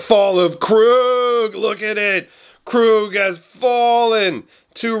 Oh, the fall of Krug! Look at it! Krug has fallen!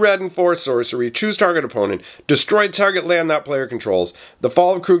 2 red and 4 sorcery. Choose target opponent. Destroy target land that player controls. The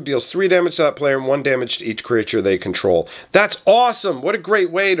fall of Krug deals 3 damage to that player and 1 damage to each creature they control. That's awesome! What a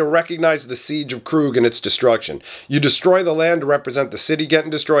great way to recognize the siege of Krug and its destruction. You destroy the land to represent the city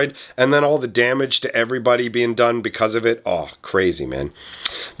getting destroyed, and then all the damage to everybody being done because of it. Oh, crazy, man.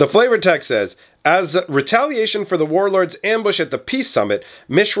 The flavor text says, as retaliation for the warlord's ambush at the Peace Summit,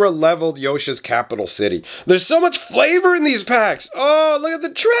 Mishra leveled Yosha's capital city. There's so much flavor in these packs. Oh, look at the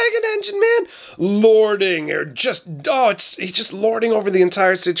Dragon Engine, man. Lording, or just, he's just lording over the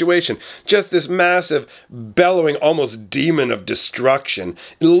entire situation. Just this massive, bellowing, almost demon of destruction.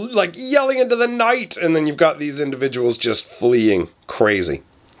 Like yelling into the night, and then you've got these individuals just fleeing. Crazy.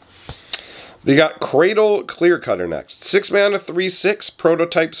 They got Cradle Clear Cutter next. 6 mana, 3/6.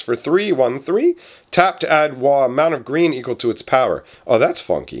 Prototypes for 3, 1/3. Tap to add amount of green equal to its power. Oh, that's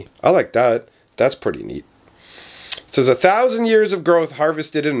funky. I like that. That's pretty neat. It says 1,000 years of growth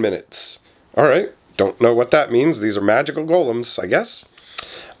harvested in minutes. Alright. Don't know what that means. These are magical golems, I guess.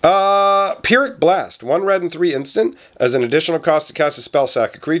 Pyrrhic Blast. 1 red and 3 instant. As an additional cost to cast a spell,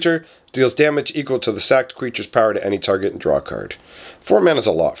 sack a creature. Deals damage equal to the sacked creature's power to any target and draw a card. 4 mana is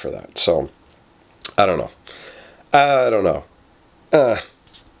a lot for that, so I don't know.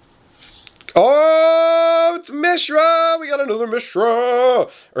 Oh, it's Mishra! We got another Mishra!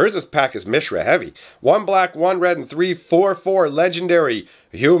 Urza's pack is Mishra heavy. 1 black, 1 red, and 3, 4/4 legendary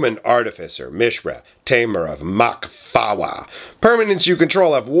human artificer. Mishra, tamer of Makfawa. Permanents you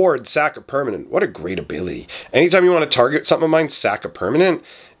control have ward, sack a permanent. What a great ability. Anytime you want to target something of mine, sack a permanent.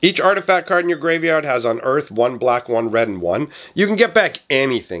 Each artifact card in your graveyard has on earth 1 black, 1 red, and 1. You can get back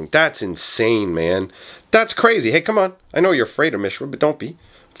anything. That's insane, man. That's crazy. Hey, come on. I know you're afraid of Mishra, but don't be.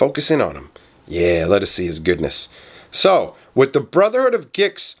 Focus in on him. Yeah, let us see his goodness. So, with the Brotherhood of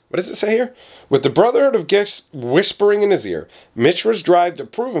Gix, what does it say here? With the Brotherhood of Gix whispering in his ear, Mishra's drive to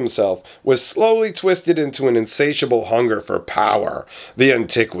prove himself was slowly twisted into an insatiable hunger for power. The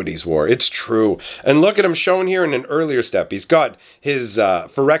Antiquities War. It's true. And look at him shown here in an earlier step. He's got his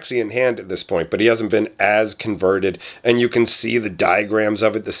Phyrexian hand at this point, but he hasn't been as converted. And you can see the diagrams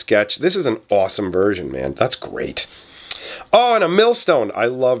of it, the sketch. This is an awesome version, man. That's great. Oh, and a millstone. I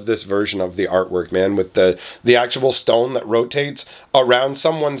love this version of the artwork, man, with the actual stone that rotates around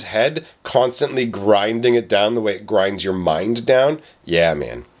someone's head, constantly grinding it down the way it grinds your mind down. Yeah,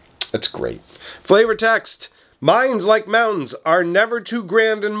 man. That's great. Flavor text. Minds like mountains are never too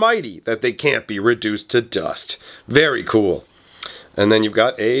grand and mighty that they can't be reduced to dust. Very cool. And then you've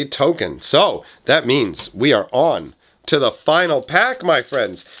got a token. So, that means we are on to the final pack, my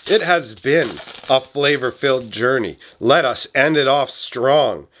friends. It has been a flavor-filled journey. Let us end it off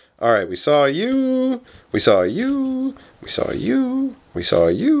strong. All right, we saw you. We saw you. We saw you. We saw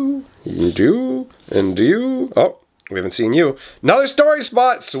you. You do. And you. Oh, we haven't seen you. Another story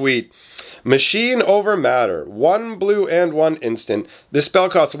spot. Sweet. Machine over Matter. 1 blue and 1 instant. This spell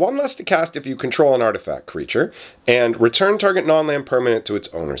costs 1 less to cast if you control an artifact creature, and return target non-land permanent to its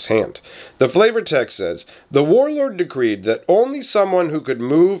owner's hand. The flavor text says, the warlord decreed that only someone who could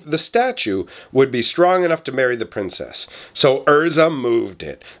move the statue would be strong enough to marry the princess. So Urza moved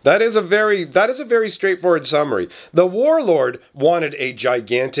it. That is a very straightforward summary. The warlord wanted a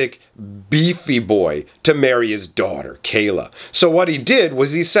gigantic, beefy boy to marry his daughter, Kayla. So what he did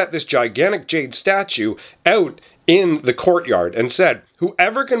was he set this gigantic jade statue out in the courtyard and said,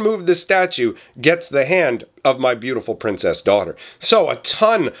 whoever can move this statue gets the hand of my beautiful princess daughter. So a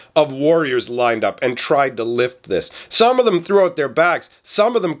ton of warriors lined up and tried to lift this. Some of them threw out their backs,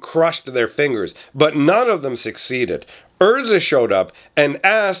 some of them crushed their fingers, but none of them succeeded. Urza showed up and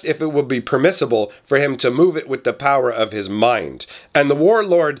asked if it would be permissible for him to move it with the power of his mind. And the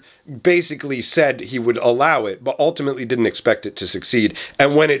warlord basically said he would allow it, but ultimately didn't expect it to succeed.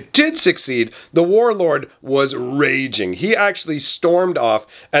 And when it did succeed, the warlord was raging. He actually stormed off,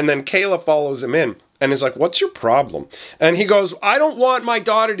 and then Kayla follows him in. And is like, what's your problem? And he goes, I don't want my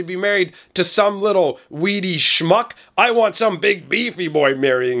daughter to be married to some little weedy schmuck. I want some big beefy boy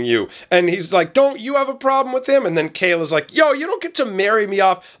marrying you. And he's like, don't you have a problem with him? And then Kayla's like, yo, you don't get to marry me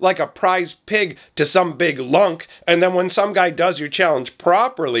off like a prize pig to some big lunk. And then when some guy does your challenge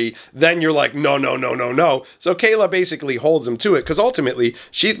properly, then you're like, no, no, no, no, no. So Kayla basically holds him to it because ultimately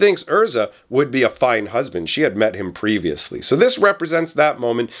she thinks Urza would be a fine husband. She had met him previously. So this represents that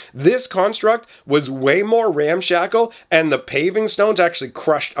moment. This construct was way more ramshackle, and the paving stones actually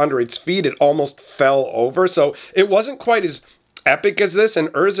crushed under its feet. It almost fell over. So it wasn't quite as epic as this, and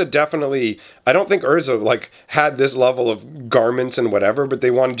Urza definitely, I don't think Urza like had this level of garments and whatever, but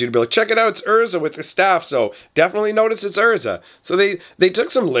they wanted you to be like, check it out, it's Urza with the staff, so definitely notice it's Urza. So they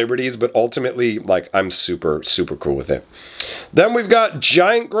took some liberties, but ultimately, like, I'm super cool with it. Then we've got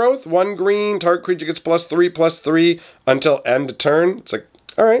giant growth, 1 green, target creature gets +3/+3 until end of turn. It's like,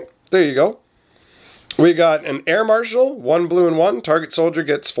 all right, there you go. We got an air marshal, 1 blue and 1. Target soldier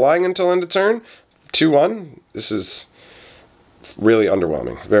gets flying until end of turn. 2/1. This is really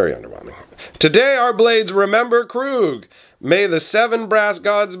underwhelming. Very underwhelming. Today our blades remember Krug. May the 7 brass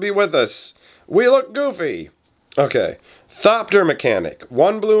gods be with us. We look goofy. Okay. Thopter mechanic.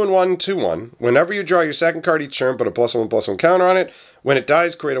 1 blue and 1, 2/1. Whenever you draw your second card each turn, put a +1/+1 counter on it. When it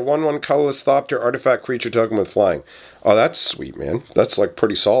dies, create a 1/1 colorless Thopter artifact creature token with flying. Oh, that's sweet, man. That's like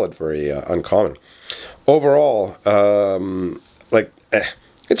pretty solid for a uncommon. Overall,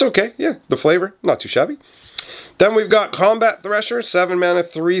 it's okay. Yeah, the flavor, not too shabby. Then we've got Combat Thresher, 7 mana,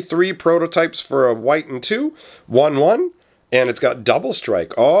 3/3 prototypes for a white and 2, 1/1, and it's got Double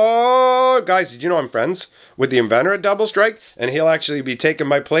Strike. Oh, guys, did you know I'm friends with the inventor at Double Strike? And he'll actually be taking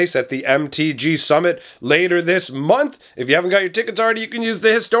my place at the MTG Summit later this month. If you haven't got your tickets already, you can use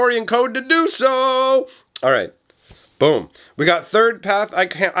the Historian code to do so. All right, boom. We got Third Path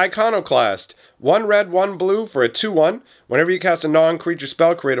Iconoclast. 1 red, 1 blue for a 2/1. Whenever you cast a non-creature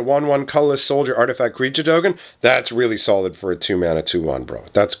spell, create a 1/1 colorless soldier artifact creature token. That's really solid for a 2 mana 2/1, bro.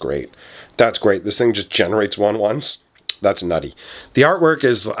 That's great. That's great. This thing just generates 1/1s. That's nutty. The artwork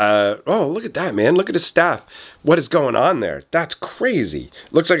is, oh, look at that, man. Look at his staff. What is going on there? That's crazy.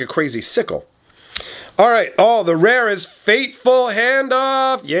 Looks like a crazy sickle. All right. Oh, the rare is Fateful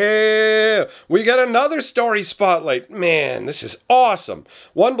Handoff. Yeah. We got another story spotlight. Man, this is awesome.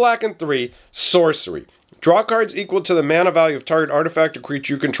 1 black and 3, sorcery. Draw cards equal to the mana value of target artifact or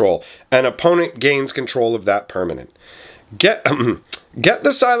creature you control. An opponent gains control of that permanent. Get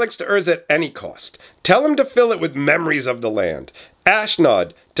the Silex to Urza at any cost. Tell him to fill it with memories of the land.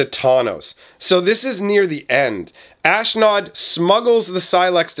 Ashnod to Tawnos. So this is near the end. Ashnod smuggles the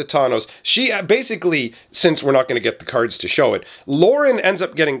Silex to Tawnos. She basically, since we're not going to get the cards to show it, Lauren ends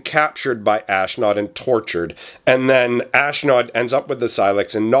up getting captured by Ashnod and tortured. And then Ashnod ends up with the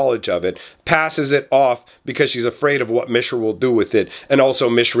Silex and knowledge of it, passes it off because she's afraid of what Mishra will do with it. And also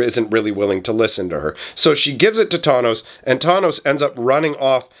Mishra isn't really willing to listen to her. So she gives it to Tawnos, and Tawnos ends up running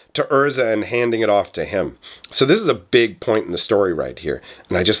off to Urza and handing it off to him. So this is a big point in the story right here.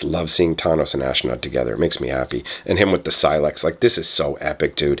 And I just love seeing Tawnos and Ashnod together. It makes me happy. And him with the Silex. Like, this is so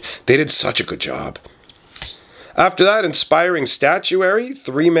epic, dude. They did such a good job. After that, Inspiring Statuary,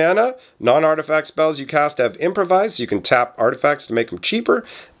 3 mana. Non-artifact spells you cast have improvised. You can tap artifacts to make them cheaper.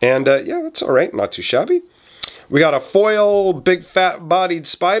 And yeah, that's all right. Not too shabby. We got a foil, big fat-bodied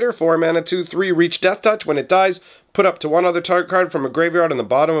spider, 4 mana, 2/3, reach death touch. When it dies, put up to 1 other target card from a graveyard on the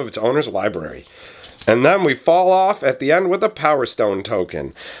bottom of its owner's library. And then we fall off at the end with a Power Stone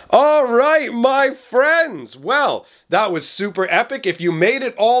token. All right, my friends. Well, that was super epic. If you made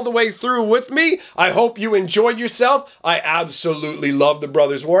it all the way through with me, I hope you enjoyed yourself. I absolutely love the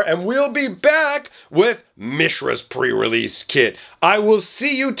Brothers War, and we'll be back with Mishra's pre-release kit. I will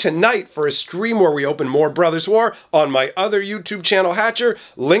see you tonight for a stream where we open more Brothers War on my other YouTube channel, Hatcher.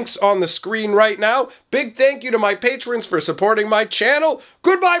 Links on the screen right now. Big thank you to my patrons for supporting my channel.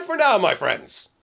 Goodbye for now, my friends.